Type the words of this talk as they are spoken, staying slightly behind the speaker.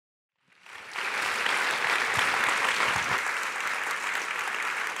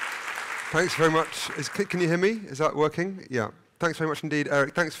Thanks very much. Can you hear me? Is that working? Yeah. Thanks very much indeed,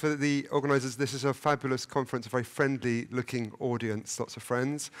 Eric. Thanks for the organisers. This is a fabulous conference, a very friendly-looking audience, lots of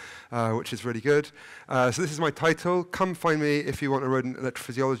friends, which is really good. So this is my title, Come Find Me If You Want a Rodent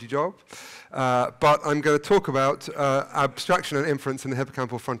Electrophysiology Job. But I'm going to talk about abstraction and inference in the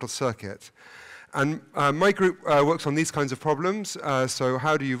hippocampal frontal circuit. And my group works on these kinds of problems. So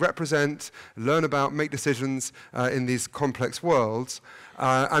how do you represent, learn about, make decisions in these complex worlds?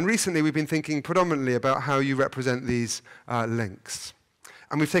 And recently we've been thinking predominantly about how you represent these links.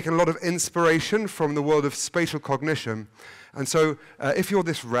 And we've taken a lot of inspiration from the world of spatial cognition. And so if you're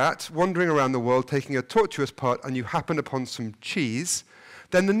this rat wandering around the world taking a tortuous part and you happen upon some cheese,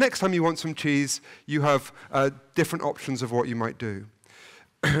 then the next time you want some cheese, you have different options of what you might do.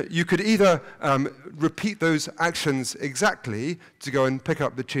 You could either repeat those actions exactly to go and pick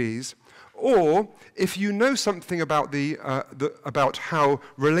up the cheese, or if you know something about about how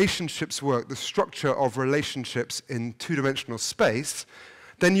relationships work, the structure of relationships in two-dimensional space,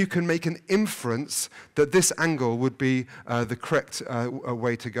 then you can make an inference that this angle would be the correct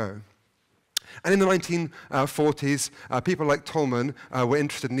way to go. And in the 1940s, people like Tolman were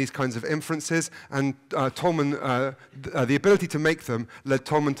interested in these kinds of inferences, and Tolman, the ability to make them led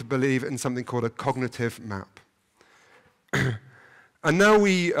Tolman to believe in something called a cognitive map. And now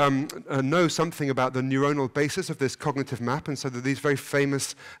we know something about the neuronal basis of this cognitive map, and so there are these very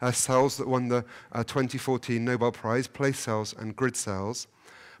famous cells that won the 2014 Nobel Prize, place cells and grid cells.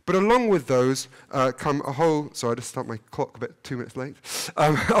 But along with those come a whole, sorry, I just stopped my clock a bit 2 minutes late.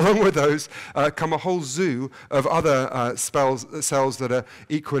 Along with those come a whole zoo of other cells that are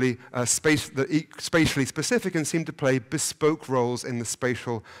equally spatially specific and seem to play bespoke roles in the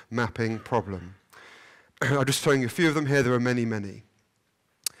spatial mapping problem. I'm just showing you a few of them here. There are many, many.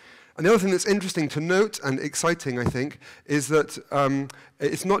 And the other thing that's interesting to note and exciting, I think, is that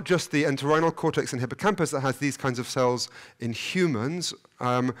it's not just the entorhinal cortex and hippocampus that has these kinds of cells in humans.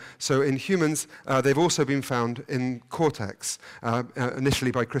 So in humans, they've also been found in cortex,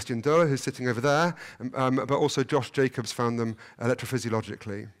 initially by Christian Doerr, who's sitting over there, but also Josh Jacobs found them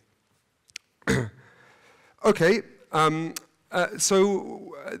electrophysiologically. Okay.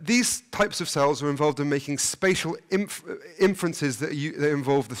 So these types of cells are involved in making spatial inferences that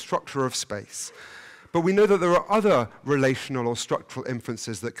involve the structure of space. But we know that there are other relational or structural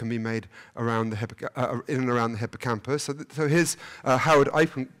inferences that can be made around the in and around the hippocampus. So here's Howard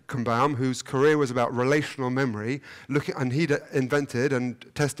Eichenbaum, whose career was about relational memory, and he'd invented and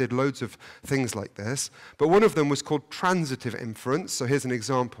tested loads of things like this. But one of them was called transitive inference. So here's an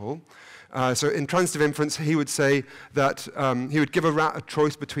example. So in transitive inference, he would say that he would give a rat a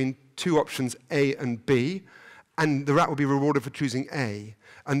choice between two options, A and B, and the rat would be rewarded for choosing A.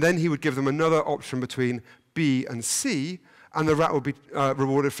 And then he would give them another option between B and C, and the rat would be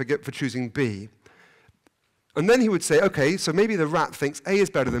rewarded for choosing B. And then he would say, okay, so maybe the rat thinks A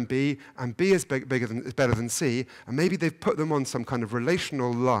is better than B, and B is better than C, and maybe they've put them on some kind of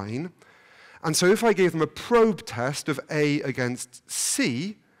relational line. And so if I gave them a probe test of A against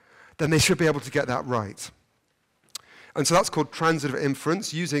C, then they should be able to get that right. And so that's called transitive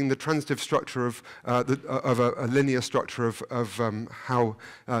inference, using the transitive structure of a linear structure of how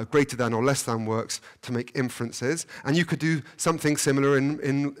greater than or less than works to make inferences. And you could do something similar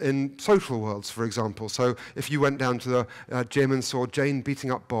in social worlds, for example. So if you went down to the gym and saw Jane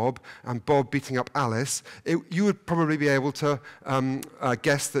beating up Bob and Bob beating up Alice, you would probably be able to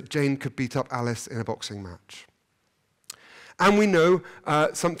guess that Jane could beat up Alice in a boxing match. And we know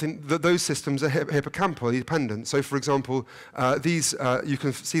that those systems are hippocampally dependent. So, for example, you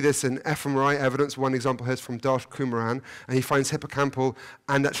can see this in fMRI evidence. One example here is from Darsh Kumaran, and he finds hippocampal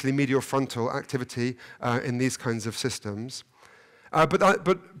and actually medial frontal activity in these kinds of systems. But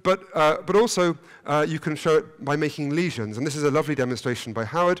also, you can show it by making lesions. And this is a lovely demonstration by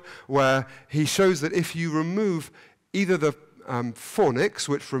Howard, where he shows that if you remove either the fornix,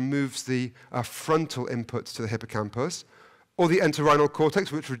 which removes the frontal inputs to the hippocampus, or the entorhinal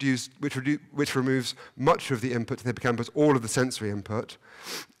cortex, which removes much of the input to the hippocampus, all of the sensory input,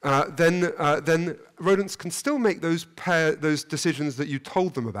 then rodents can still make those decisions that you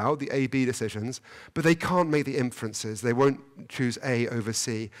told them about, the A-B decisions, but they can't make the inferences. They won't choose A over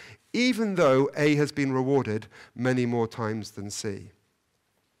C, even though A has been rewarded many more times than C.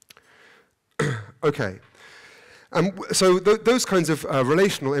 Okay. So those kinds of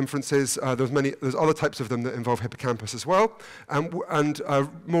relational inferences, there's other types of them that involve hippocampus as well. And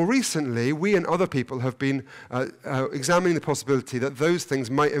more recently, we and other people have been examining the possibility that those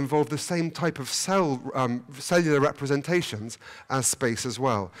things might involve the same type of cellular representations as space as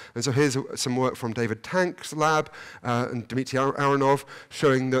well. And so here's some work from David Tank's lab and Dmitry Aronov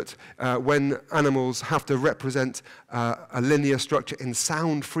showing that when animals have to represent a linear structure in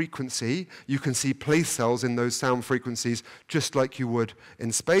sound frequency, you can see place cells in those sound frequencies just like you would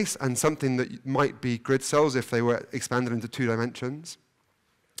in space, and something that might be grid cells if they were expanded into 2 dimensions.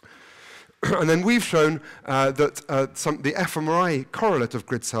 And then we've shown that the fMRI correlate of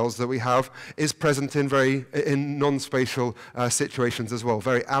grid cells that we have is present in non-spatial situations as well,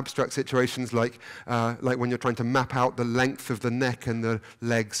 very abstract situations like when you're trying to map out the length of the neck and the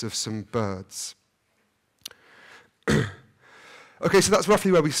legs of some birds. Okay, so that's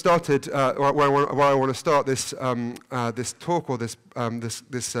roughly where we started, where I want to start this this talk or this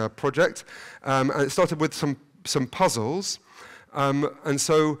project. And it started with some puzzles. And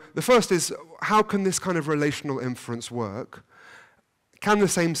so the first is, how can this kind of relational inference work? Can the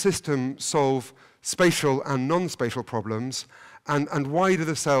same system solve spatial and non-spatial problems? And why do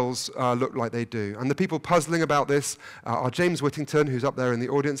the cells look like they do? And the people puzzling about this are James Whittington, who's up there in the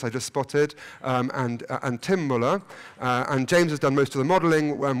audience I just spotted, and Tim Muller. And James has done most of the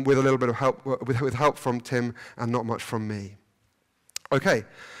modeling with a little bit of help, with help from Tim and not much from me. Okay.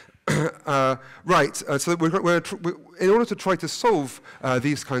 Right, so in order to try to solve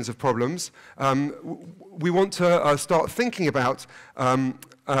these kinds of problems, we want to start thinking about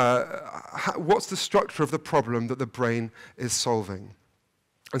what's the structure of the problem that the brain is solving.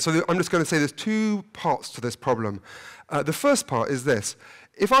 And so I'm just going to say there's 2 parts to this problem. The first part is this.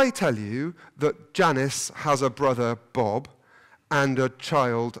 If I tell you that Janice has a brother, Bob, and a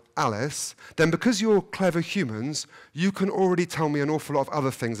child, Alice, then because you're clever humans, you can already tell me an awful lot of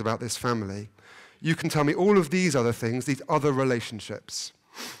other things about this family. You can tell me all of these other things, these other relationships.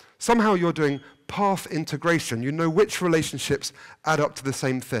 Somehow you're doing path integration. You know which relationships add up to the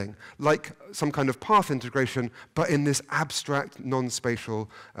same thing, like some kind of path integration, but in this abstract, non-spatial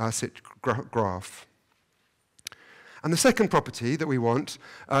graph. And the second property that we want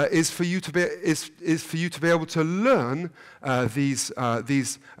is for you to be able to learn these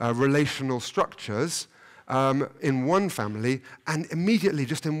relational structures in one family and immediately,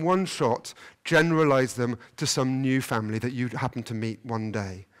 just in one shot, generalize them to some new family that you happen to meet one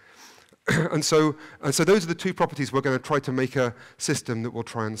day. And so those are the 2 properties we're going to try to make a system that we'll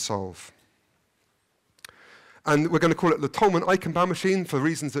try and solve. And we're going to call it the Tolman-Eichenbaum machine for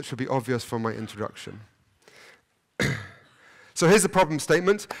reasons that should be obvious from my introduction. So here's the problem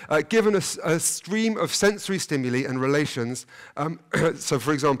statement. Given a stream of sensory stimuli and relations, so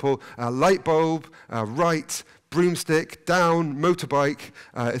for example, light bulb, right, broomstick, down, motorbike,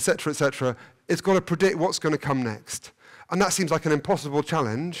 etc., it's got to predict what's going to come next. And that seems like an impossible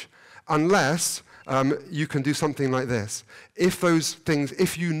challenge unless you can do something like this.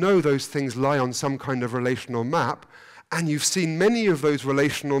 If you know those things lie on some kind of relational map, and you've seen many of those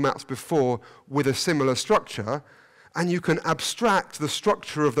relational maps before with a similar structure, and you can abstract the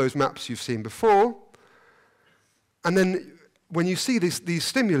structure of those maps you've seen before, and then when you see these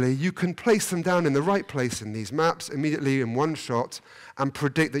stimuli, you can place them down in the right place in these maps immediately in one shot and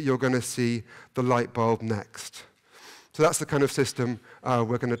predict that you're going to see the light bulb next. So that's the kind of system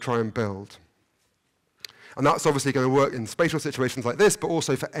we're going to try and build. And that's obviously going to work in spatial situations like this, but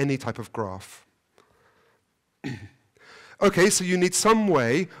also for any type of graph. Okay, so you need some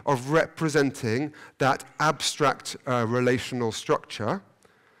way of representing that abstract relational structure,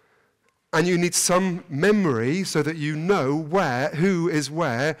 and you need some memory so that you know who is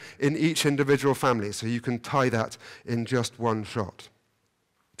where in each individual family, so you can tie that in just one shot.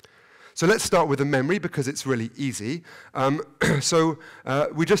 So let's start with the memory because it's really easy.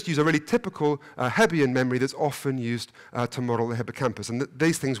 We just use a really typical Hebbian memory that's often used to model the hippocampus. And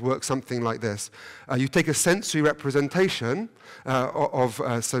these things work something like this. You take a sensory representation of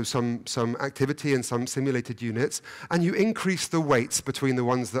some activity and some simulated units, and you increase the weights between the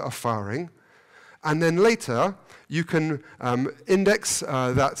ones that are firing. And then later, you can index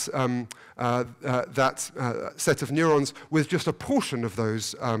that set of neurons with just a portion of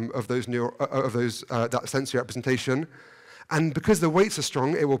that sensory representation. And because the weights are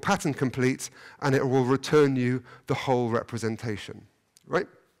strong, it will pattern complete, and it will return you the whole representation, right?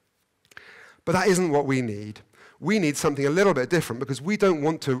 But that isn't what we need. We need something a little bit different because we don't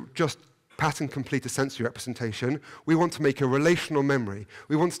want to just pattern complete a sensory representation. We want to make a relational memory.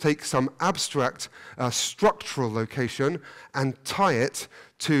 We want to take some abstract structural location and tie it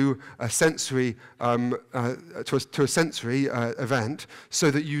to a sensory event,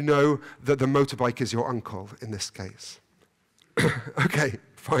 so that you know that the motorbike is your uncle in this case. Okay,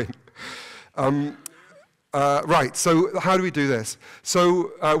 fine. Right, so how do we do this?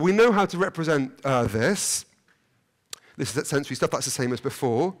 So we know how to represent this. This is that sensory stuff, that's the same as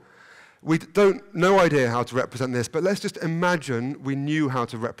before. We don't, no idea how to represent this, but let's just imagine we knew how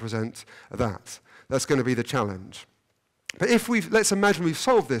to represent that. That's going to be the challenge. But if let's imagine we've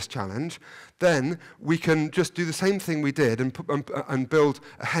solved this challenge, then we can just do the same thing we did and build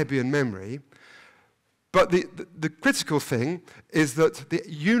a Hebbian memory. But the critical thing is that the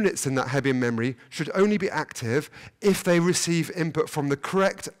units in that Hebbian memory should only be active if they receive input from the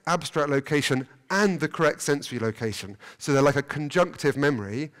correct abstract location and the correct sensory location. So they're like a conjunctive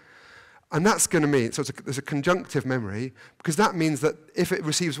memory. And that's going to mean, so there's a conjunctive memory, because that means that if it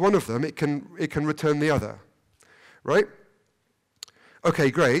receives one of them, it can return the other, right? Okay,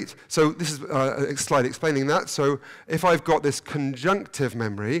 great. So this is a slide explaining that. So if I've got this conjunctive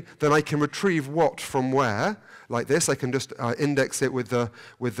memory, then I can retrieve what from where, like this. I can just index it with the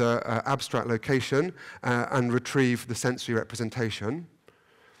abstract location and retrieve the sensory representation.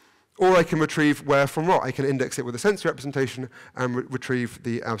 Or I can retrieve where from what. I can index it with the sensory representation and retrieve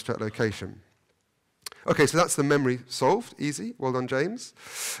the abstract location. Okay, so that's the memory solved. Easy. Well done, James.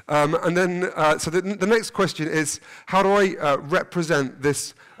 And then, so the next question is, how do I represent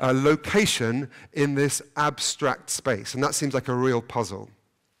this location in this abstract space? And that seems like a real puzzle.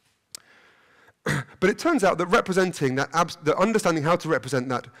 But it turns out that representing that, understanding how to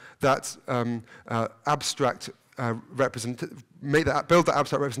represent that abstract build that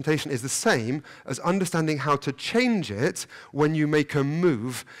abstract representation is the same as understanding how to change it when you make a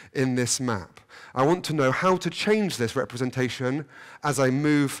move in this map. I want to know how to change this representation as I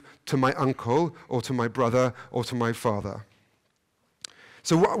move to my uncle, or to my brother, or to my father.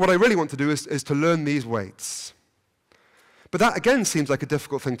 So what I really want to do is to learn these weights. But that, again, seems like a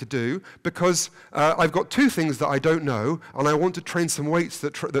difficult thing to do, because I've got two things that I don't know, and I want to train some weights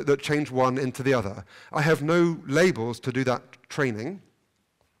that change one into the other. I have no labels to do that training,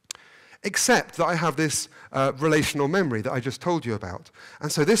 except that I have this relational memory that I just told you about. And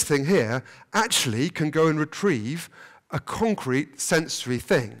so this thing here actually can go and retrieve a concrete sensory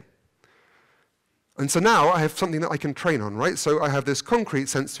thing. And so now I have something that I can train on, right? So I have this concrete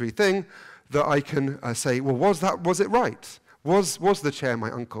sensory thing that I can say, well, was it right? Was the chair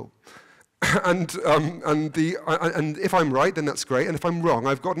my uncle? and if I'm right, then that's great. And if I'm wrong,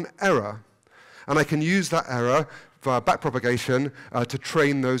 I've got an error. And I can use that error via backpropagation to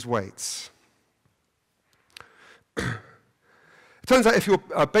train those weights. It turns out if you're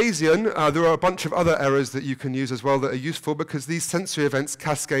Bayesian, there are a bunch of other errors that you can use as well that are useful, because these sensory events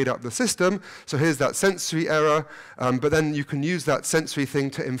cascade up the system. So here's that sensory error, but then you can use that sensory thing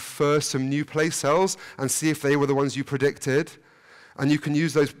to infer some new place cells and see if they were the ones you predicted. And you can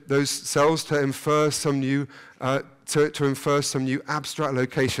use those cells to infer some new infer some new abstract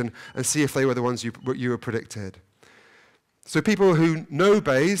location and see if they were the ones you were predicted. So people who know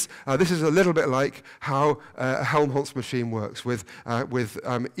Bayes, this is a little bit like how a Helmholtz machine works, with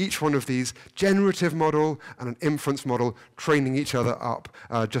each one of these generative model and an inference model training each other up,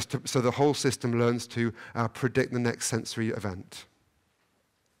 so the whole system learns to predict the next sensory event.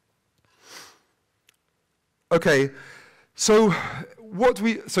 Okay, so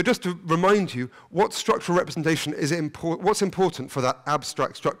just to remind you, what structural representation is what's important for that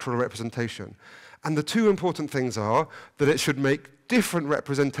abstract structural representation? And the two important things are that it should make different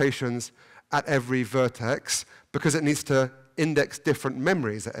representations at every vertex, because it needs to index different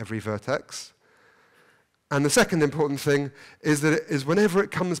memories at every vertex. And the second important thing is that whenever it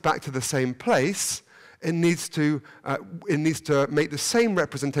comes back to the same place, it needs to make the same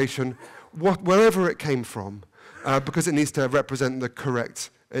representation wherever it came from, because it needs to represent the correct,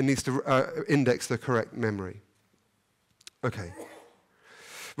 it needs to index the correct memory. Okay.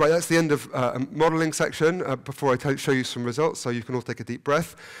 Right, that's the end of a modeling section. Before I show you some results, so you can all take a deep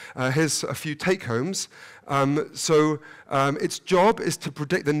breath. Here's a few take-homes. Its job is to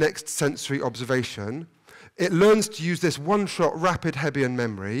predict the next sensory observation. It learns to use this one-shot rapid Hebbian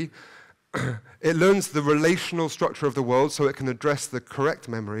memory. It learns the relational structure of the world so it can address the correct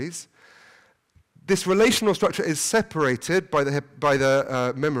memories. This relational structure is separated by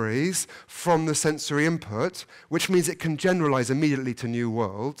the memories from the sensory input, which means it can generalize immediately to new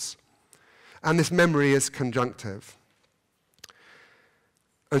worlds. And this memory is conjunctive.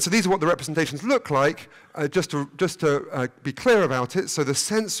 And so these are what the representations look like, just to be clear about it. So the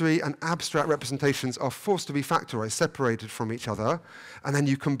sensory and abstract representations are forced to be factorized, separated from each other, and then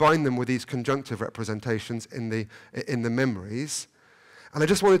you combine them with these conjunctive representations in the memories. And I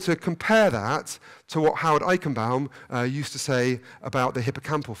just wanted to compare that to what Howard Eichenbaum used to say about the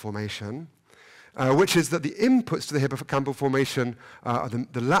hippocampal formation, which is that the inputs to the hippocampal formation,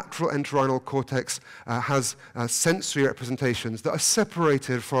 the lateral entorhinal cortex has sensory representations that are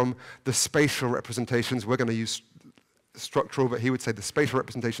separated from the spatial representations. We're going to use structural, but he would say the spatial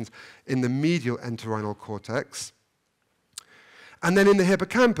representations in the medial entorhinal cortex. And then in the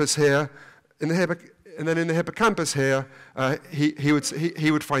hippocampus here,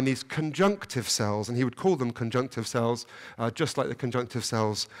 he would find these conjunctive cells, and he would call them conjunctive cells, just like the conjunctive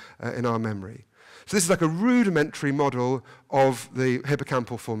cells in our memory. So this is like a rudimentary model of the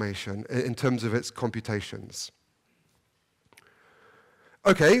hippocampal formation in terms of its computations.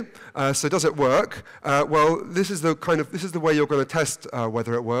 Okay, so does it work? Well, this is the way you're going to test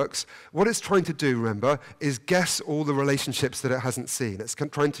whether it works. What it's trying to do, remember, is guess all the relationships that it hasn't seen. It's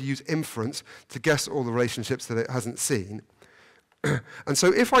trying to use inference to guess all the relationships that it hasn't seen. And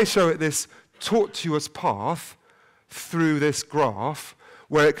so if I show it this tortuous path through this graph,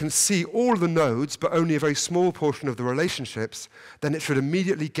 where it can see all the nodes but only a very small portion of the relationships, then it should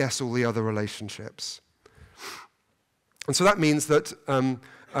immediately guess all the other relationships. And so that means that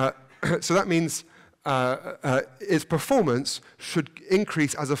its performance should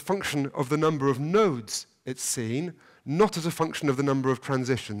increase as a function of the number of nodes it's seen, not as a function of the number of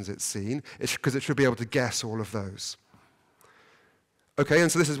transitions it's seen, because it should be able to guess all of those. Okay,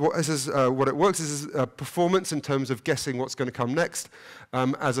 and so this is what it works. This is performance in terms of guessing what's going to come next,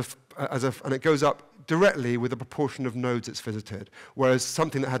 and it goes up directly with the proportion of nodes it's visited, whereas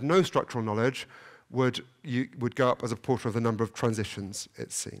something that had no structural knowledge would go up as a proportion of the number of transitions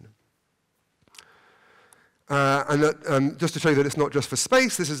it's seen. Just to show you that it's not just for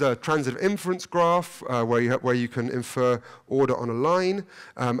space, this is a transitive inference graph where you can infer order on a line.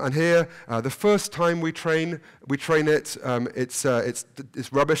 And here, the first time we train it, it's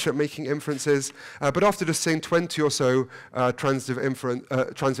rubbish at making inferences. But after just seeing 20 or so transitive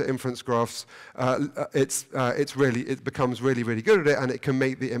inference graphs, it becomes really, really good at it, and it can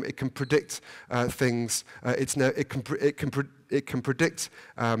predict things. It can predict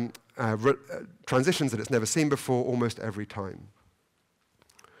transitions that it's never seen before almost every time.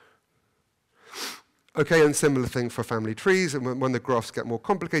 Okay, and similar thing for family trees. And when the graphs get more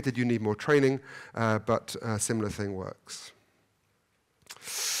complicated, you need more training, but similar thing works.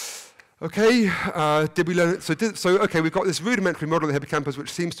 Okay, did we learn it? Okay, we've got this rudimentary model of the hippocampus which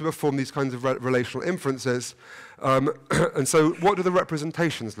seems to perform these kinds of relational inferences. And so what do the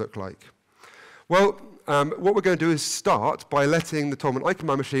representations look like? Well, what we're going to do is start by letting the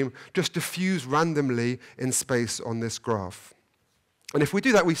Tolman-Eichenbaum machine just diffuse randomly in space on this graph. And if we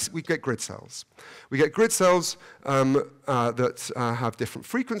do that, we get grid cells. We get grid cells that have different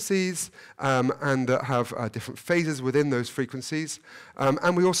frequencies and that have different phases within those frequencies.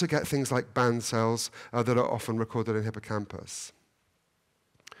 And we also get things like band cells that are often recorded in hippocampus.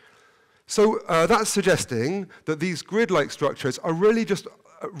 So that's suggesting that these grid-like structures are really just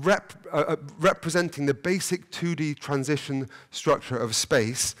representing the basic 2D transition structure of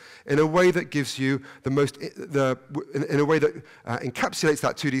space in a way that gives you in a way that encapsulates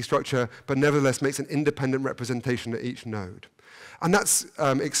that 2D structure, but nevertheless makes an independent representation at each node. And that's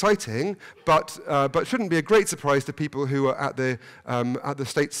exciting, but shouldn't be a great surprise to people who are at the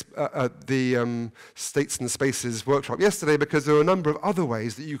States and Spaces workshop yesterday, because there are a number of other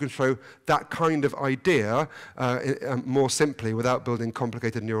ways that you can show that kind of idea more simply without building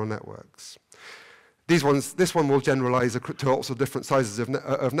complicated neural networks. This one will generalize to lots of different sizes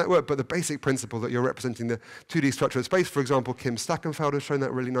of network, but the basic principle that you're representing the 2D structure of space, for example, Kim Stackenfeld has shown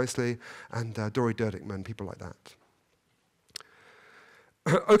that really nicely, and Dori Derdikman, people like that.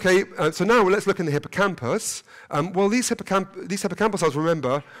 Okay, so now let's look in the hippocampus. Well, these hippocampal cells,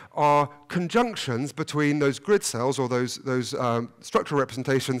 remember, are conjunctions between those grid cells, or those structural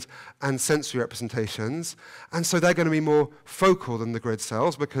representations, and sensory representations. And so they're going to be more focal than the grid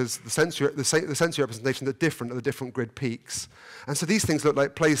cells, because the sensory representations are different at the different grid peaks. And so these things look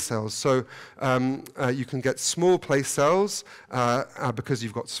like place cells. So you can get small place cells because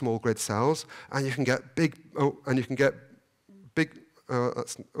you've got small grid cells, and you can get big.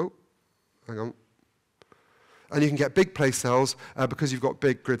 Hang on. And you can get big place cells because you've got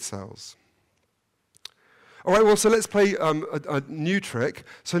big grid cells. All right, well, so let's play a new trick.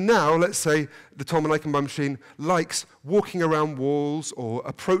 So now, let's say the Tolman-Eichenbaum machine likes walking around walls or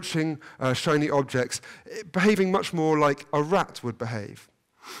approaching shiny objects, behaving much more like a rat would behave.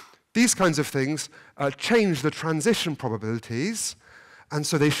 These kinds of things change the transition probabilities, and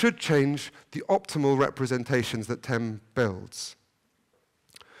so they should change the optimal representations that TEM builds.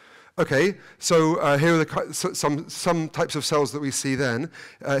 Okay, so here are some types of cells that we see then.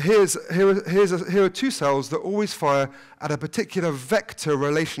 Here are two cells that always fire at a particular vector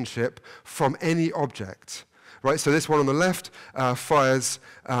relationship from any object. Right, so this one on the left fires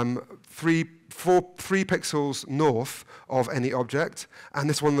 3 pixels north of any object, and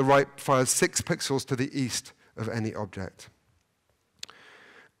this one on the right fires 6 pixels to the east of any object.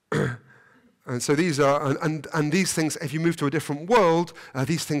 And so these are, and these things, if you move to a different world,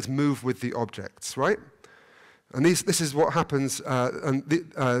 these things move with the objects, right? And this is what happens,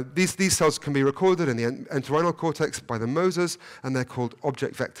 these cells can be recorded in the entorhinal cortex by the mosas, and they're called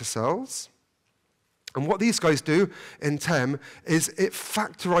object vector cells. And what these guys do in TEM is it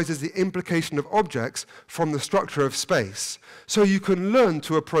factorizes the implication of objects from the structure of space. So you can learn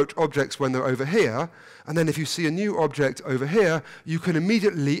to approach objects when they're over here, and then if you see a new object over here, you can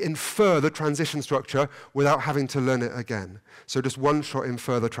immediately infer the transition structure without having to learn it again. So just one-shot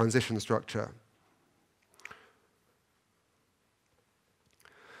infer the transition structure.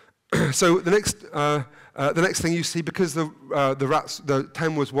 So the next thing you see, because the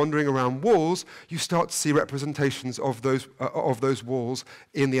TEM was wandering around walls, you start to see representations of those walls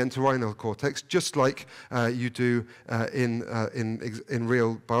in the entorhinal cortex, just like you do in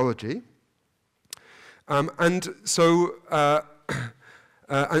real biology. And so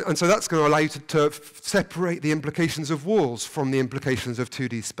that's going to allow you to separate the implications of walls from the implications of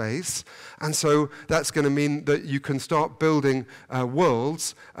 2D space. And so that's going to mean that you can start building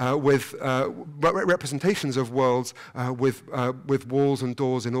worlds with representations of worlds with walls and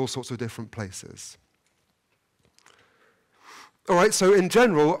doors in all sorts of different places. All right, so in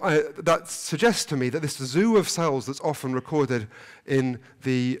general, that suggests to me that this zoo of cells that's often recorded in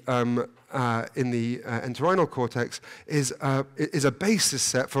the entorhinal cortex is a basis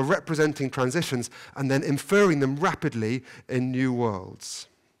set for representing transitions and then inferring them rapidly in new worlds.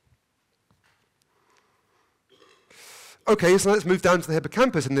 Okay, so let's move down to the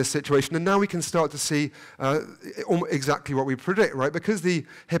hippocampus in this situation, and now we can start to see exactly what we predict, right? Because the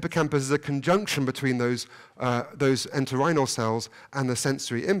hippocampus is a conjunction between those entorhinal cells and the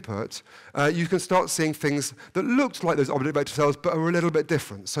sensory input, you can start seeing things that looked like those object vector cells but are a little bit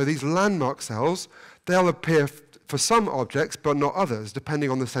different. So these landmark cells, they'll appear for some objects but not others,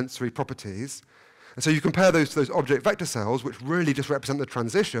 depending on the sensory properties. And so you compare those to those object vector cells, which really just represent the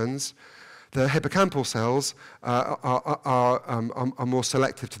transitions. The hippocampal cells are more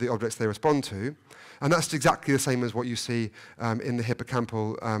selective to the objects they respond to, and that's exactly the same as what you see in the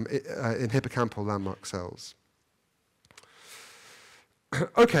hippocampal landmark cells.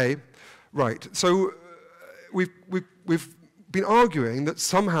 Okay, right. So we've been arguing that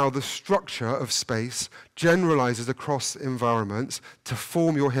somehow the structure of space generalizes across environments to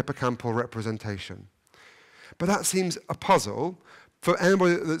form your hippocampal representation, but that seems a puzzle for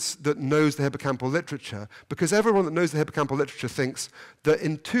anybody that knows the hippocampal literature, because everyone that knows the hippocampal literature thinks that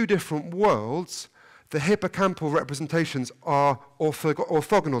in two different worlds, the hippocampal representations are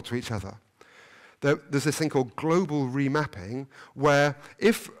orthogonal to each other. There's this thing called global remapping, where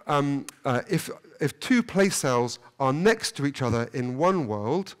if two place cells are next to each other in one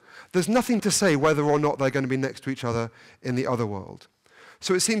world, there's nothing to say whether or not they're going to be next to each other in the other world.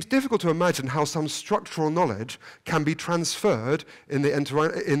 So it seems difficult to imagine how some structural knowledge can be transferred in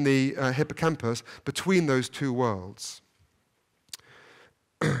the hippocampus between those two worlds.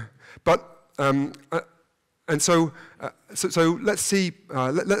 But so let's see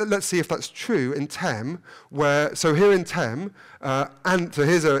if that's true in TEM. So here in TEM, and so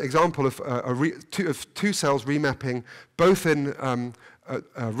here's an example of two cells remapping both in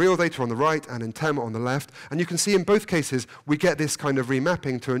real data on the right and in TEM on the left. And you can see in both cases, we get this kind of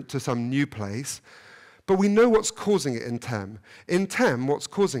remapping to some new place. But we know what's causing it in TEM. In TEM, what's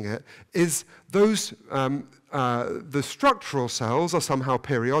causing it is the structural cells are somehow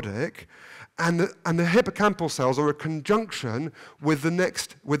periodic, and the hippocampal cells are a conjunction with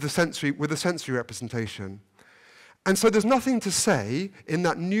the sensory representation. And so there's nothing to say in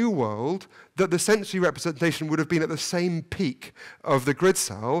that new world that the sensory representation would have been at the same peak of the grid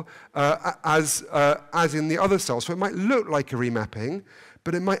cell as in the other cells. So it might look like a remapping,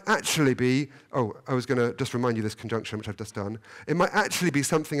 but it might actually be, I was going to just remind you this conjunction, which I've just done. It might actually be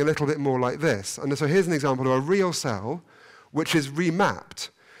something a little bit more like this. And so here's an example of a real cell, which is remapped,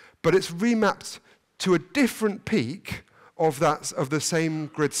 but it's remapped to a different peak of the same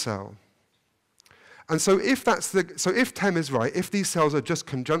grid cell. And so if TEM is right, if these cells are just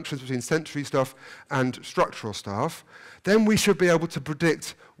conjunctions between sensory stuff and structural stuff, then we should be able to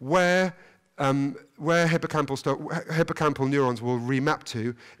predict where hippocampal neurons will remap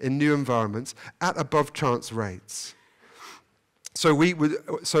to in new environments at above chance rates. So we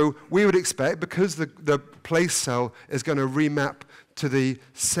would expect, because the place cell is going to remap to the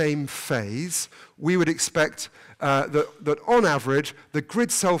same phase, we would expect that on average, the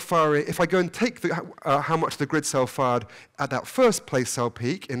grid cell firing, if I go and take how much the grid cell fired at that first place cell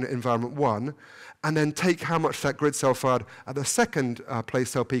peak in environment 1, and then take how much that grid cell fired at the second place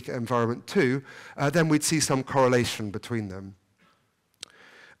cell peak at environment 2, then we'd see some correlation between them.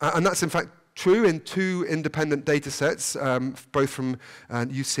 And that's in fact true in 2 independent data sets, both from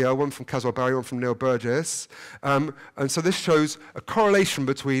UCL, one from Caswell Barry, one from Neil Burgess. And so this shows a correlation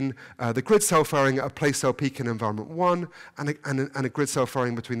between the grid cell firing at a place cell peak in environment 1 and a grid cell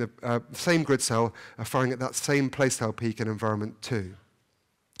firing between the same grid cell firing at that same place cell peak in environment 2.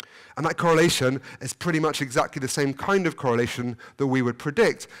 And that correlation is pretty much exactly the same kind of correlation that we would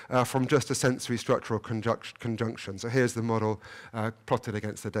predict from just a sensory structural conjunction. So here's the model plotted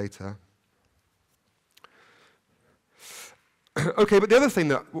against the data. Okay, but the other thing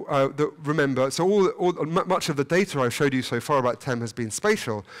that remember, so much of the data I've showed you so far about TEM has been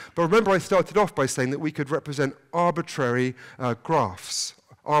spatial. But remember, I started off by saying that we could represent arbitrary graphs,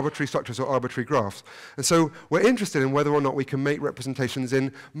 arbitrary structures or arbitrary graphs. And so we're interested in whether or not we can make representations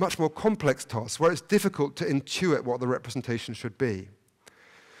in much more complex tasks, where it's difficult to intuit what the representation should be.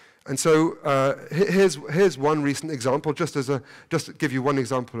 And so here's one recent example, just to give you one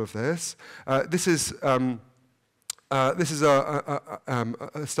example of this. This is a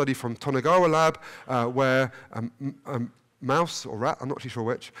study from Tonegawa lab where a mouse or rat, I'm not too sure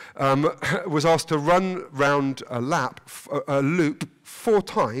which, was asked to run round a loop 4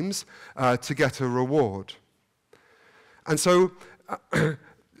 times to get a reward. And so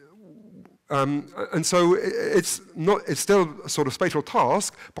it's still a sort of spatial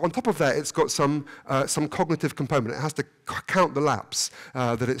task, but on top of that, it's got some cognitive component. It has to count the laps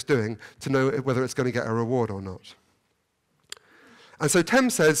that it's doing to know whether it's going to get a reward or not. And so TEM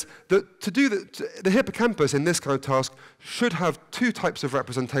says that to do the hippocampus in this kind of task should have 2 types of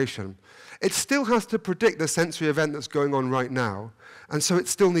representation. It still has to predict the sensory event that's going on right now, and so it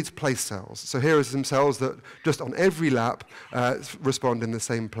still needs place cells. So here are some cells that just on every lap respond in the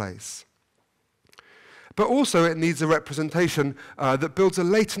same place. But also it needs a representation that builds a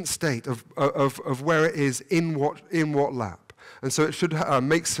latent state of where it is in what lap. And so it should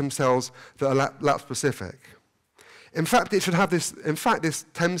make some cells that are lap-specific. In fact, it should have this. In fact, this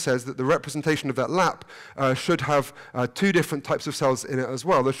TEM says that the representation of that lap should have 2 different types of cells in it as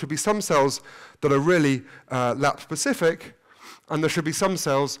well. There should be some cells that are really lap-specific, and there should be some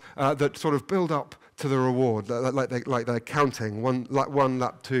cells that sort of build up to the reward, like they're counting, lap 1,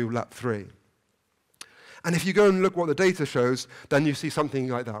 lap 2, lap 3. And if you go and look what the data shows, then you see something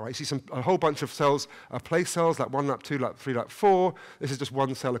like that, right? You see a whole bunch of cells, place cells, lap 1, lap 2, lap 3, lap 4. This is just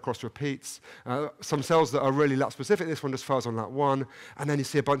one cell across repeats. Some cells that are really lap-specific. This one just fires on lap 1. And then you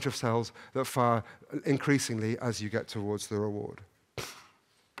see a bunch of cells that fire increasingly as you get towards the reward.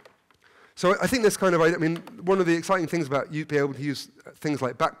 So I think this kind of, I mean, one of the exciting things about you being able to use things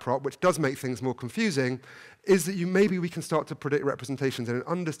like backprop, which does make things more confusing, is that maybe we can start to predict representations in an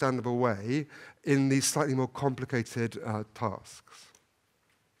understandable way in these slightly more complicated tasks.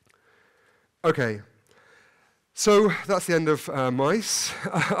 Okay, so that's the end of mice.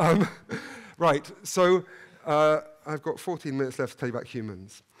 Right, so I've got 14 minutes left to tell you about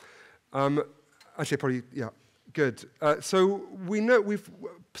humans. Actually, probably, yeah. Good. So we know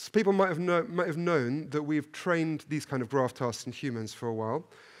people might have known that we've trained these kind of graph tasks in humans for a while.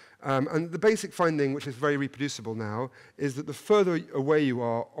 And the basic finding, which is very reproducible now, is that the further away you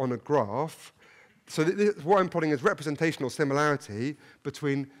are on a graph, so what I'm plotting is representational similarity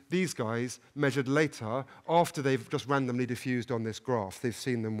between these guys measured later after they've just randomly diffused on this graph. They've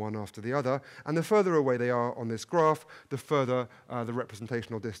seen them one after the other. And the further away they are on this graph, the further the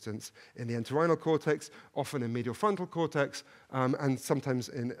representational distance in the entorhinal cortex, often in medial frontal cortex, and sometimes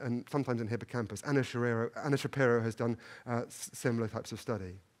in hippocampus. Anna Shapiro has done similar types of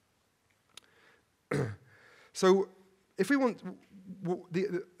study. So if we want,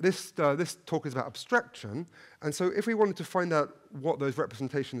 this talk is about abstraction, and so if we wanted to find out what those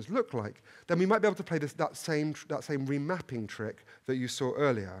representations look like, then we might be able to play that same remapping trick that you saw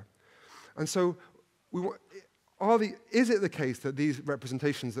earlier. And so, is it the case that these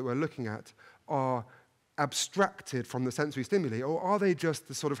representations that we're looking at are abstracted from the sensory stimuli, or are they just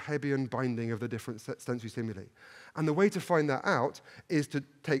the sort of Hebbian binding of the different sensory stimuli? And the way to find that out is to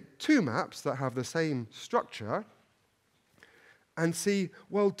take 2 maps that have the same structure and see,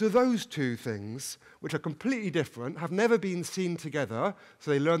 well, do those 2 things, which are completely different, have never been seen together, so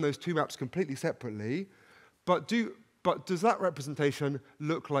they learn those 2 maps completely separately, but does that representation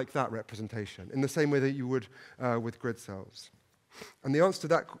look like that representation, in the same way that you would with grid cells? And the answer to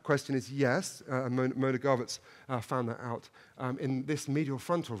that question is yes. Mona Garvitz found that out in this medial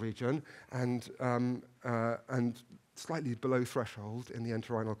frontal region and slightly below threshold in the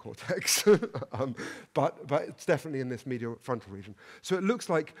entorhinal cortex, but it's definitely in this medial frontal region. So it looks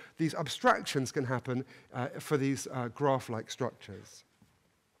like these abstractions can happen for these graph-like structures.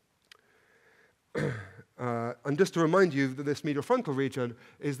 And just to remind you that this medial frontal region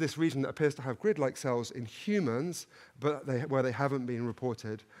is this region that appears to have grid-like cells in humans, but where they haven't been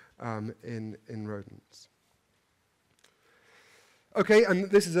reported in rodents. Okay, and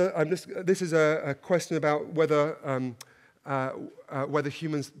this is a question about whether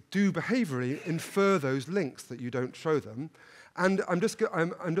humans do behaviorally infer those links that you don't show them. And I'm just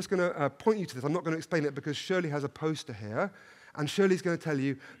going to point you to this. I'm not going to explain it because Shirley has a poster here. And Shirley's going to tell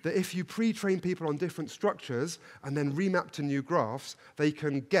you that if you pre-train people on different structures and then remap to new graphs, they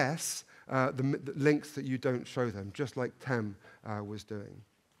can guess the links that you don't show them, just like Tem was doing.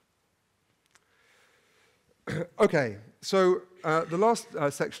 Okay, so the last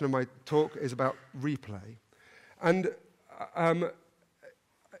section of my talk is about replay. And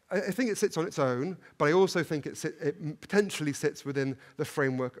I think it sits on its own, but I also think it potentially sits within the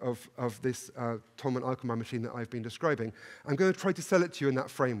framework of this Tolman-Alkmaar machine that I've been describing. I'm going to try to sell it to you in that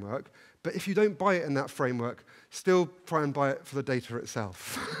framework, but if you don't buy it in that framework, still try and buy it for the data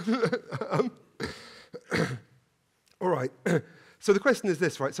itself. All right, so the question is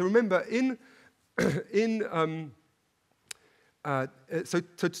this, right? So remember, in order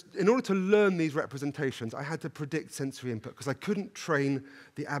to learn these representations, I had to predict sensory input because I couldn't train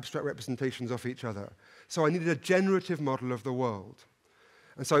the abstract representations off each other. So I needed a generative model of the world.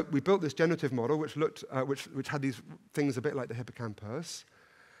 And so we built this generative model which had these things a bit like the hippocampus.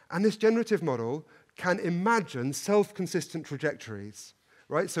 And this generative model can imagine self-consistent trajectories,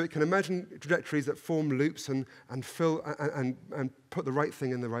 right? So it can imagine trajectories that form loops and put the right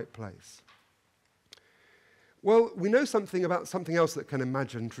thing in the right place. Well, we know something about something else that can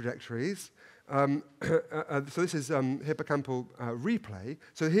imagine trajectories. So this is hippocampal replay.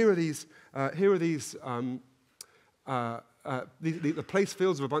 So here are the place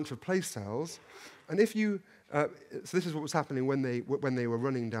fields of a bunch of place cells, and if you so this is what was happening when they were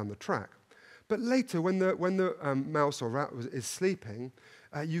running down the track. But later, when the mouse or rat is sleeping,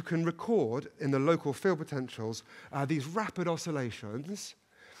 you can record in the local field potentials these rapid oscillations,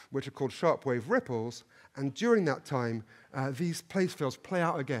 which are called sharp wave ripples. And during that time, these place fields play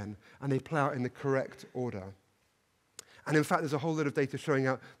out again, and they play out in the correct order. And in fact, there's a whole lot of data showing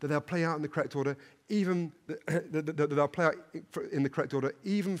out that they'll play out in the correct order, even they'll play out in the correct order,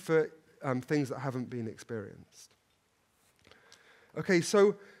 even for things that haven't been experienced. Okay,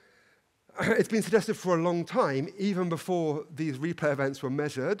 so it's been suggested for a long time, even before these replay events were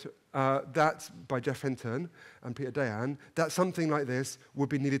measured, that by Jeff Hinton and Peter Dayan, that something like this would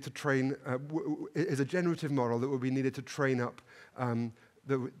be needed to train, is a generative model that would be needed to train up, like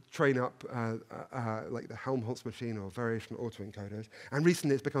the Helmholtz machine or variational autoencoders. And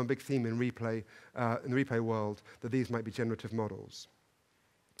recently it's become a big theme in the replay world that these might be generative models.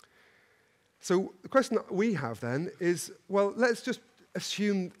 So the question that we have then is, well, let's just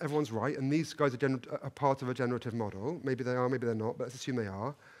assume everyone's right, and these guys are part of a generative model. Maybe they are, maybe they're not, but let's assume they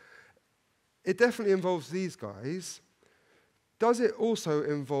are. It definitely involves these guys. Does it also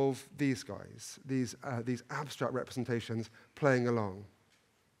involve these guys, these abstract representations playing along?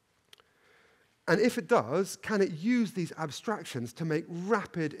 And if it does, can it use these abstractions to make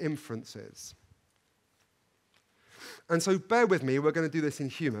rapid inferences? And so bear with me, we're going to do this in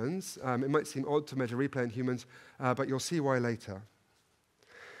humans. It might seem odd to measure replay in humans, but you'll see why later.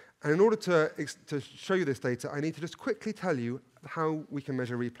 And in order to show you this data, I need to just quickly tell you how we can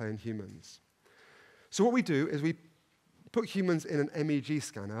measure replay in humans. So what we do is we put humans in an MEG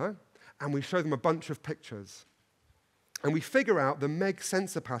scanner, and we show them a bunch of pictures. And we figure out the MEG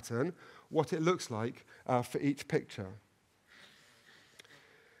sensor pattern, what it looks like for each picture.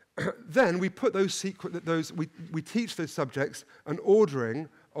 Then we put we teach those subjects an ordering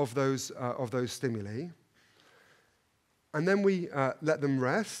of those stimuli. And then we let them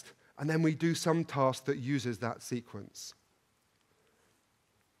rest, and then we do some task that uses that sequence.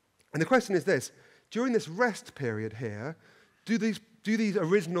 And the question is this: during this rest period here, do these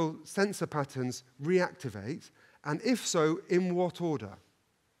original sensor patterns reactivate? And if so, in what order?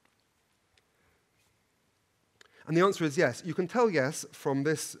 And the answer is yes. You can tell yes from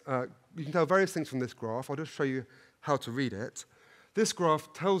this. You can tell various things from this graph. I'll just show you how to read it. This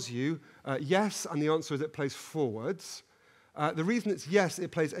graph tells you yes, and the answer is it plays forwards. The reason it's yes,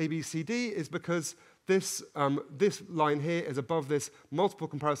 it plays A, B, C, D is because this line here is above this multiple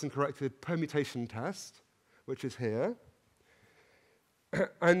comparison corrected permutation test, which is here.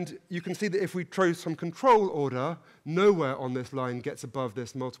 And you can see that if we throw some control order, nowhere on this line gets above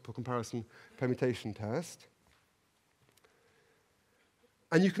this multiple comparison permutation test.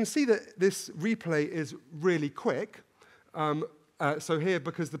 And you can see that this replay is really quick. So here,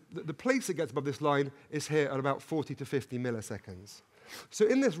 because the place it gets above this line is here at about 40 to 50 milliseconds. So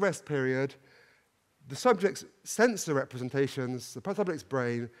in this rest period, the subject's sensor representations, the subject's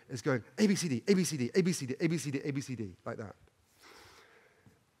brain is going ABCD, ABCD, ABCD, ABCD, ABCD, like that.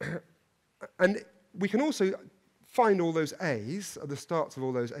 And we can also find all those A's at the starts of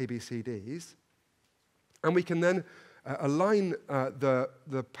all those ABCDs, and we can then align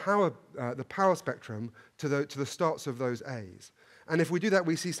the power spectrum to the starts of those A's. And if we do that,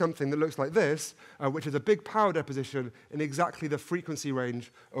 we see something that looks like this, which is a big power deposition in exactly the frequency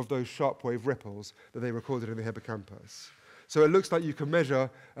range of those sharp wave ripples that they recorded in the hippocampus. So it looks like you can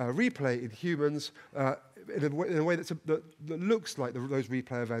measure replay in humans in a way that looks like those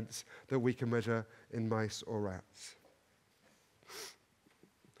replay events that we can measure in mice or rats.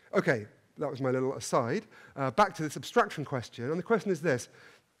 Okay, that was my little aside. Back to this abstraction question, and the question is this.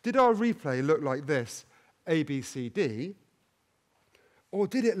 Did our replay look like this, A, B, C, D, or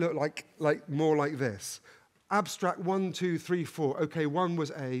did it look like more like this? Abstract 1, 2, 3, 4. Okay, 1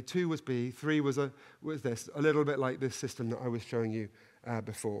 was A, 2 was B, 3 was this, a little bit like this system that I was showing you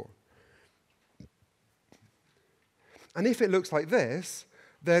before. And if it looks like this,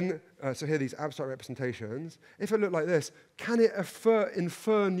 then, so here are these abstract representations. If it looked like this, can it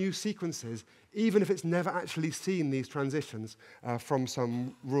infer new sequences, even if it's never actually seen these transitions from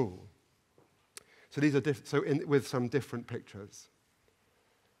some rule? So these are with some different pictures.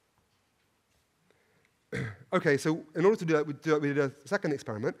 Okay, so in order to do that, we did a second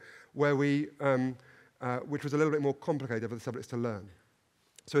experiment where which was a little bit more complicated for the subjects to learn.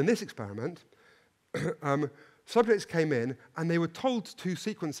 So in this experiment, subjects came in and they were told two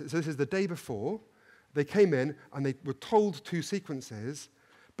sequences. So this is the day before. They came in and they were told two sequences,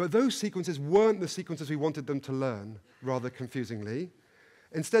 but those sequences weren't the sequences we wanted them to learn, rather confusingly.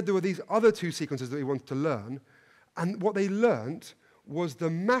 Instead, there were these other two sequences that we wanted to learn, and what they learned was the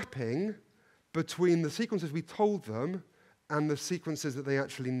mapping between the sequences we told them and the sequences that they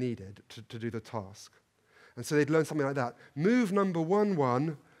actually needed to do the task. And so they'd learn something like that. Move number 1,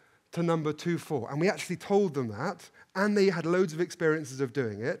 1 to number 2, 4. And we actually told them that, and they had loads of experiences of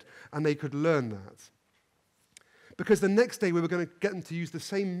doing it, and they could learn that. Because the next day we were going to get them to use the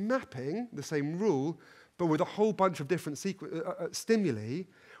same mapping, the same rule, but with a whole bunch of different stimuli,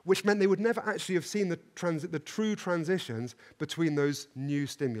 which meant they would never actually have seen the true transitions between those new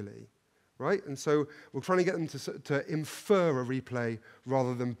stimuli. Right? And so we're trying to get them to infer a replay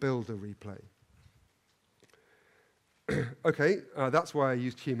rather than build a replay. Okay, that's why I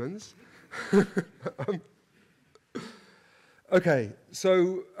used humans. Okay,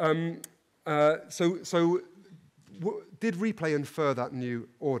 so did replay infer that new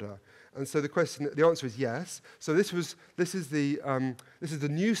order? And so the answer is yes. So this is the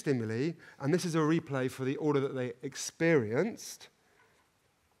new stimuli, and this is a replay for the order that they experienced.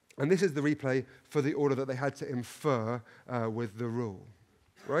 And this is the replay for the order that they had to infer with the rule,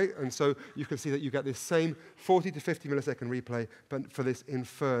 right? And so you can see that you get this same 40 to 50 millisecond replay, but for this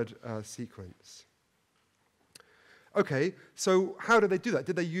inferred sequence. Okay, so how did they do that?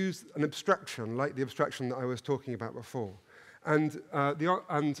 Did they use an abstraction, like the abstraction that I was talking about before? And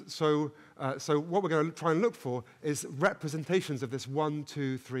so what we're going to try and look for is representations of this 1,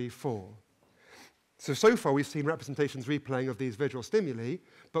 2, 3, 4. So far we've seen representations replaying of these visual stimuli,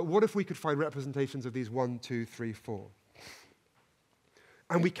 but what if we could find representations of these 1, 2, 3, 4?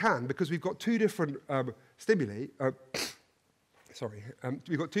 And we can, because we've got two different stimuli,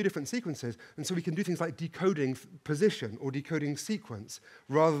 we've got two different sequences, and so we can do things like decoding position or decoding sequence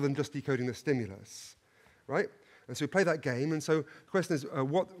rather than just decoding the stimulus, right? And so we play that game, and so the question is,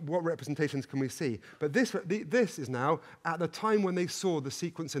 what representations can we see? But this is now at the time when they saw the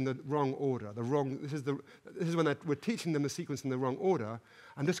sequence in the wrong order. This is when we're teaching them the sequence in the wrong order.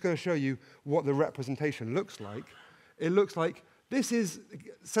 I'm just going to show you what the representation looks like. It looks like this is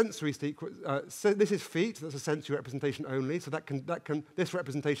sensory sequence. This is feet. That's a sensory representation only. So this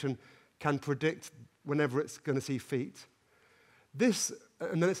representation can predict whenever it's going to see feet.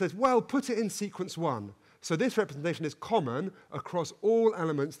 And then it says, well, put it in sequence 1. So this representation is common across all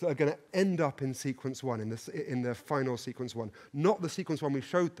elements that are going to end up in sequence 1, in the final sequence 1. Not the sequence 1 we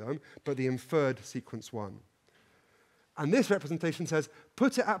showed them, but the inferred sequence 1. And this representation says,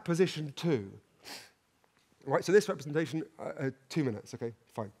 put it at position 2. Right, so this representation, 2 minutes, okay,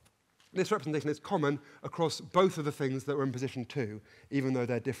 fine. This representation is common across both of the things that were in position 2, even though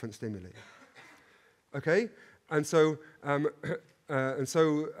they're different stimuli. Okay, and so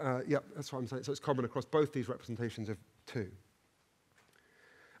yeah, that's what I'm saying. So it's common across both these representations of 2.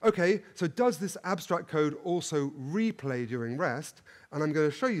 Okay, so does this abstract code also replay during rest? And I'm going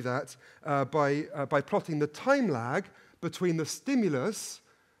to show you that by plotting the time lag between the stimulus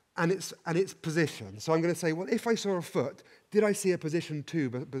and its position. So I'm going to say, well, if I saw a foot, did I see a position 2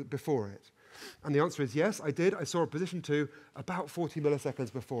 before it? And the answer is yes, I did. I saw a position 2 about 40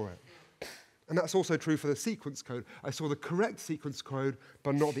 milliseconds before it. And that's also true for the sequence code. I saw the correct sequence code,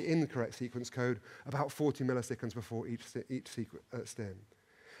 but not the incorrect sequence code, about 40 milliseconds before each stim.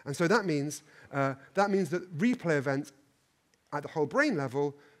 And so that means that replay events at the whole brain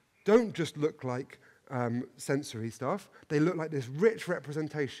level don't just look like sensory stuff. They look like this rich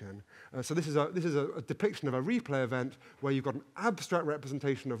representation. So this is a depiction of a replay event where you've got an abstract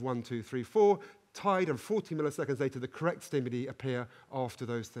representation of 1, 2, 3, 4, tied, and 40 milliseconds later, the correct stimuli appear after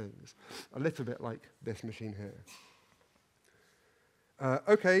those things. A little bit like this machine here.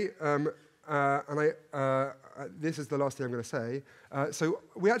 This is the last thing I'm going to say. So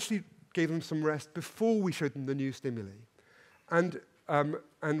we actually gave them some rest before we showed them the new stimuli. And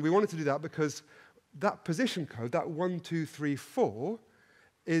we wanted to do that because that position code, that 1, 2, 3, 4,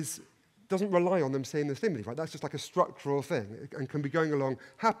 doesn't rely on them seeing the stimuli, right? That's just like a structural thing and can be going along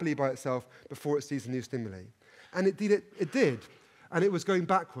happily by itself before it sees the new stimuli. And it did. And it was going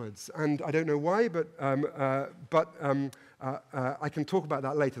backwards. And I don't know why, but I can talk about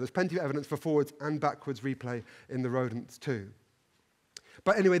that later. There's plenty of evidence for forwards and backwards replay in the rodents too.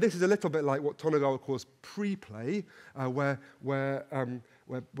 But anyway, this is a little bit like what Tonegawa calls pre-play, where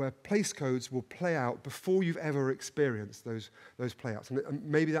place codes will play out before you've ever experienced those playouts. And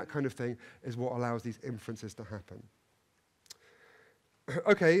maybe that kind of thing is what allows these inferences to happen.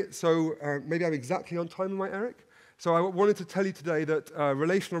 Okay, so maybe I'm exactly on time, am I, Eric? So I wanted to tell you today that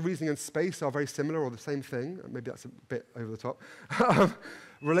relational reasoning and space are very similar, or the same thing. Maybe that's a bit over the top.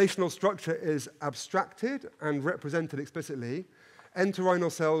 Relational structure is abstracted and represented explicitly. Entorhinal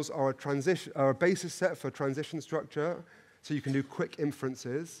cells are a basis set for transition structure, so you can do quick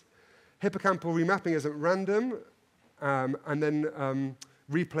inferences. Hippocampal remapping isn't random, and then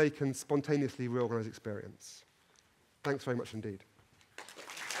replay can spontaneously reorganize experience. Thanks very much indeed.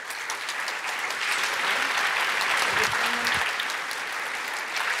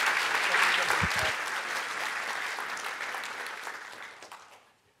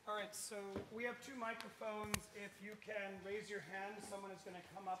 So we have 2 microphones. If you can raise your hand, someone is going to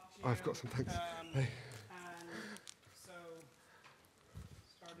come up to you. I've got some, thanks. And so,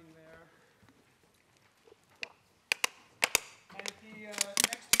 starting there. And if the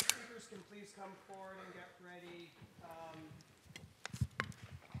next 2 speakers can please come forward and get ready so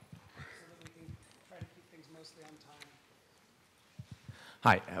that we can try to keep things mostly on time.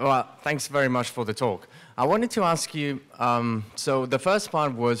 Hi. Well, thanks very much for the talk. I wanted to ask you, so the first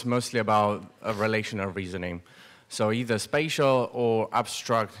part was mostly about relational reasoning. So either spatial or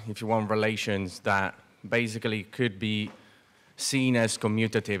abstract, if you want, relations that basically could be seen as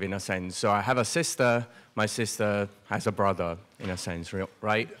commutative in a sense. So I have a sister, my sister has a brother in a sense,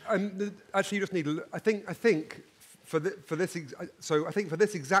 right? Actually, you just need, I think for this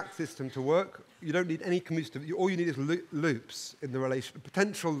exact system to work, you don't need any commutative. All you need is loops in the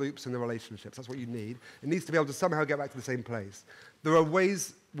potential loops in the relationships. That's what you need. It needs to be able to somehow get back to the same place. There are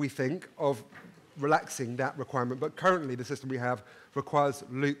ways, we think, of relaxing that requirement, but currently the system we have requires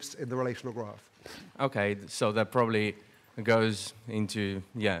loops in the relational graph. Okay, so that probably goes into,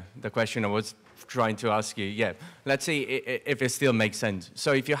 the question I was trying to ask you. Let's see if it still makes sense.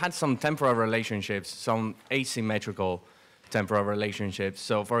 So if you had some temporal relationships, some asymmetrical temporal relationships,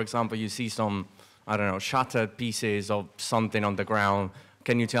 so for example, you see some, I don't know, shattered pieces of something on the ground,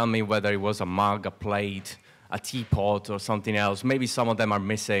 can you tell me whether it was a mug, a plate, a teapot, or something else? Maybe some of them are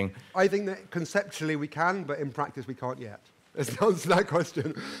missing. I think that conceptually we can, but in practice we can't yet. As to answer that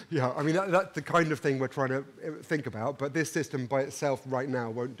question, I mean, that's the kind of thing we're trying to think about, but this system by itself right now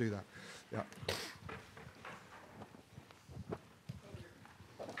won't do that.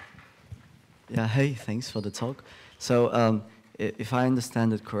 Hey, thanks for the talk. So if I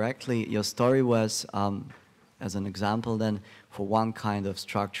understand it correctly, your story was, as an example then, for one kind of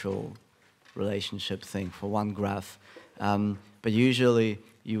structural relationship thing, for one graph. But usually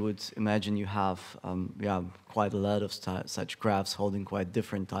you would imagine you have quite a lot of such graphs holding quite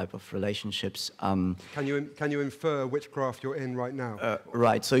different type of relationships. Can you infer which graph you're in right now?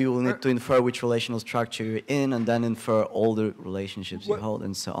 Right, so you will need to infer which relational structure you're in and then infer all the relationships you hold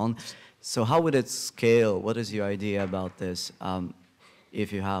and so on. So how would it scale? What is your idea about this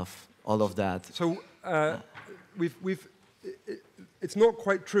if you have all of that? So it's not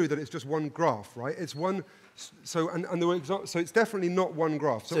quite true that it's just one graph, right? It's one, so it's definitely not one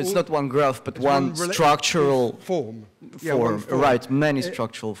graph. So it's not one graph, but one structural form. Yeah, one form. Right, many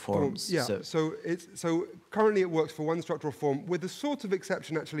structural forms. Yeah, so currently it works for one structural form, with the sort of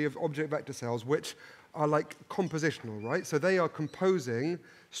exception actually of object vector cells, which are like compositional, right? So they are composing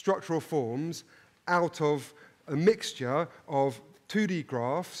structural forms out of a mixture of 2D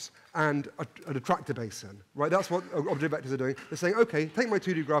graphs and an attractor basin, right? That's what object vectors are doing. They're saying, okay, take my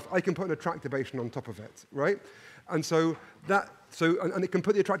 2D graph, I can put an attractor basin on top of it, right? And so and it can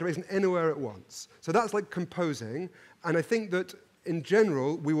put the attractor basin anywhere it wants. So that's like composing, and I think that in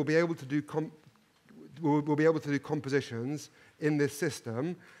general we will be able to do compositions in this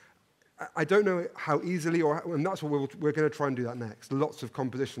system. I don't know how easily, and that's what we're going to try and do that next. Lots of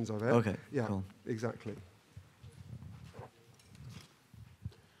compositions of it. Okay, yeah, cool. Exactly.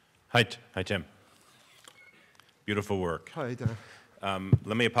 Hi, Tim. Beautiful work. Hi, Dan.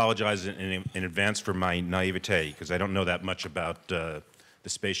 Let me apologize in advance for my naivete, because I don't know that much about the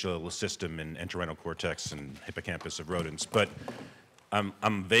spatial system in entorhinal cortex and hippocampus of rodents. But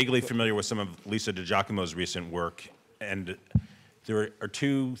I'm vaguely familiar with some of Lisa DiGiacomo's recent work, and there are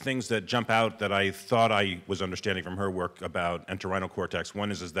two things that jump out that I thought I was understanding from her work about entorhinal cortex. One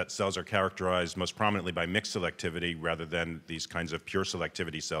is that cells are characterized most prominently by mixed selectivity rather than these kinds of pure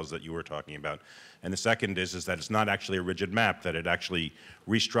selectivity cells that you were talking about. And the second is that it's not actually a rigid map, that it actually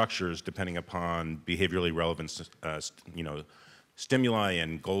restructures depending upon behaviorally relevant stimuli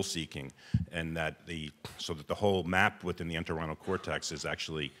and goal seeking, and that so that the whole map within the entorhinal cortex is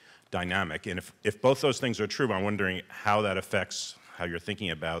actually dynamic. And if both those things are true, I'm wondering how that affects how you're thinking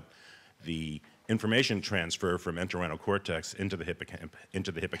about the information transfer from entorhinal cortex into the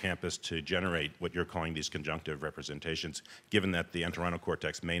hippocampus to generate what you're calling these conjunctive representations, given that the entorhinal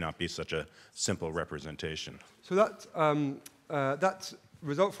cortex may not be such a simple representation. So that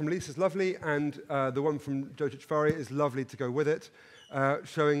result from Lisa's lovely, and the one from Jyotirchvari is lovely to go with it.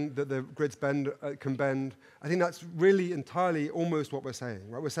 Showing that the grids can bend. I think that's really entirely almost what we're saying,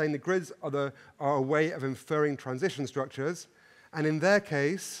 right? We're saying the grids are a way of inferring transition structures, and in their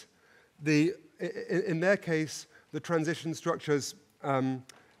case, the transition structures.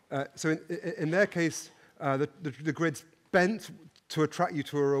 So in their case, the grids bent to attract you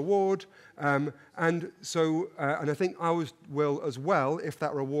to a reward, and I think ours will as well if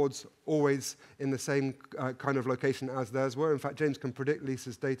that reward's always in the same kind of location as theirs were. In fact, James can predict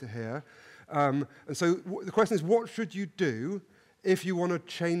Lisa's data here. And so the question is, what should you do if you want to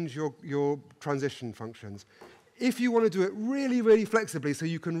change your transition functions? If you want to do it really, really flexibly so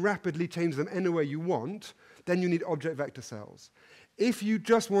you can rapidly change them anywhere you want, then you need object vector cells. If you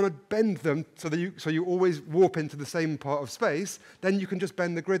just want to bend them so you always warp into the same part of space, then you can just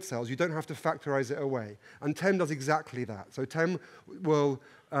bend the grid cells. You don't have to factorize it away. And TEM does exactly that. So TEM will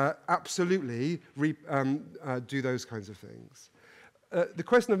absolutely do those kinds of things. The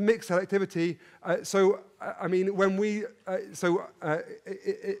question of mixed selectivity, when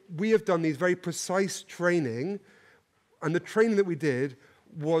we have done these very precise training, and the training that we did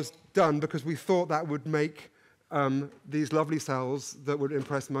was done because we thought that would make these lovely cells that would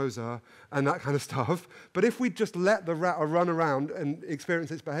impress Moser and that kind of stuff. But if we just let the rat run around and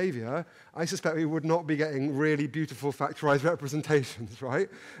experience its behavior, I suspect we would not be getting really beautiful factorized representations, right?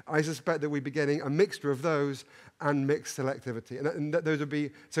 I suspect that we'd be getting a mixture of those and mixed selectivity. And those would be,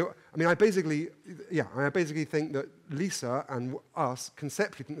 so, I mean, I basically think that Lisa and us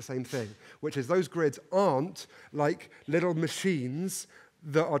conceptually think the same thing, which is those grids aren't like little machines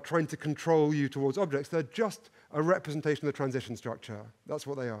that are trying to control you towards objects. They're just a representation of the transition structure. That's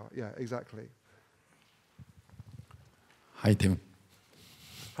what they are. Yeah, exactly. Hi, Tim.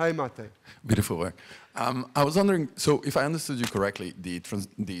 Hi, Mate. Beautiful work. I was wondering, so if I understood you correctly,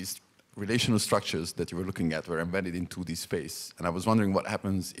 these relational structures that you were looking at were embedded in 2D space. And I was wondering what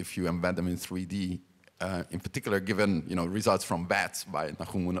happens if you embed them in 3D, in particular, given results from bats by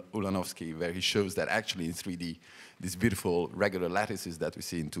Nahum Ulanovsky, where he shows that actually in 3D, these beautiful regular lattices that we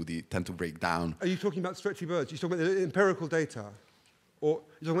see in 2D tend to break down. Are you talking about stretchy birds? You're talking about the empirical data? Or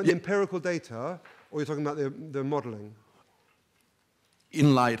you're talking about the empirical data, or you're talking about the modeling?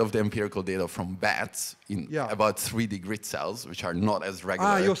 In light of the empirical data from bats about 3D grid cells, which are not as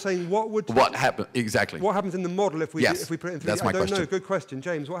regular. You're saying what happens exactly? What happens in the model if we put it in 3D? That's my question. I don't know. Good question,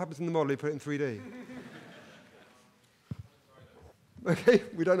 James. What happens in the model if we put it in 3D? Okay,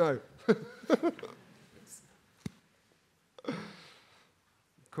 we don't know.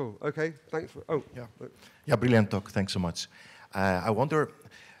 Cool. Okay. Thanks for. Oh, yeah. Yeah, brilliant talk. Thanks so much. I wonder,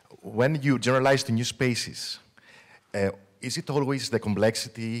 when you generalize to new spaces, is it always the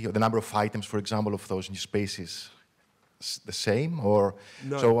complexity or the number of items, for example, of those new spaces? the same, or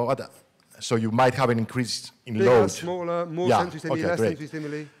No. so you might have an increase in Bigger, load. smaller, more Yeah, sensory stimuli, okay, less great. sensory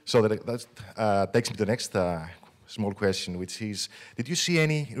stimuli. So that takes me to the next small question, which is, did you see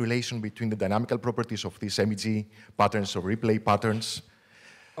any relation between the dynamical properties of these MEG patterns or replay patterns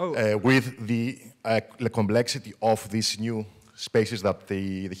with the complexity of these new spaces that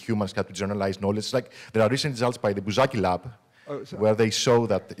the humans had to generalize knowledge? Like, there are recent results by the Buzaki lab where they show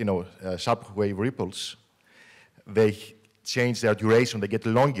that, sharp wave ripples, they change their duration, they get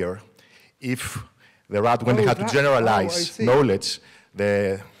longer if the rat, when they had to generalize knowledge,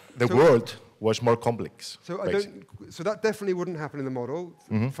 the world was more complex. So that definitely wouldn't happen in the model.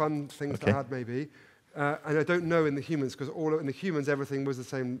 Fun things to add, maybe. And I don't know in the humans, because in the humans, everything was the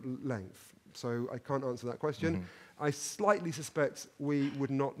same length. So I can't answer that question. I slightly suspect we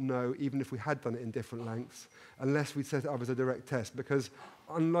would not know, even if we had done it in different lengths, unless we set it up as a direct test. Because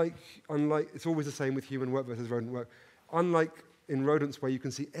unlike it's always the same with human work versus rodent work. Unlike in rodents, where you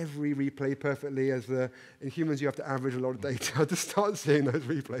can see every replay perfectly, in humans you have to average a lot of data to start seeing those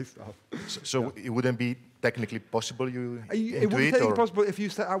replay stuff. So it wouldn't be technically possible it wouldn't be technically possible if you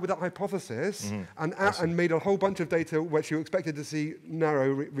set out with that hypothesis and made a whole bunch of data which you expected to see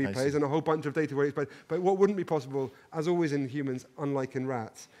narrow replays and a whole bunch of data where but what wouldn't be possible, as always in humans, unlike in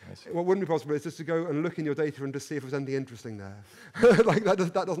rats, what wouldn't be possible is just to go and look in your data and just see if there's anything interesting there. Like that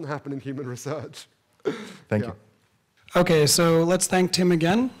doesn't happen in human research. Thank you. Okay, so let's thank Tim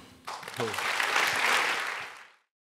again.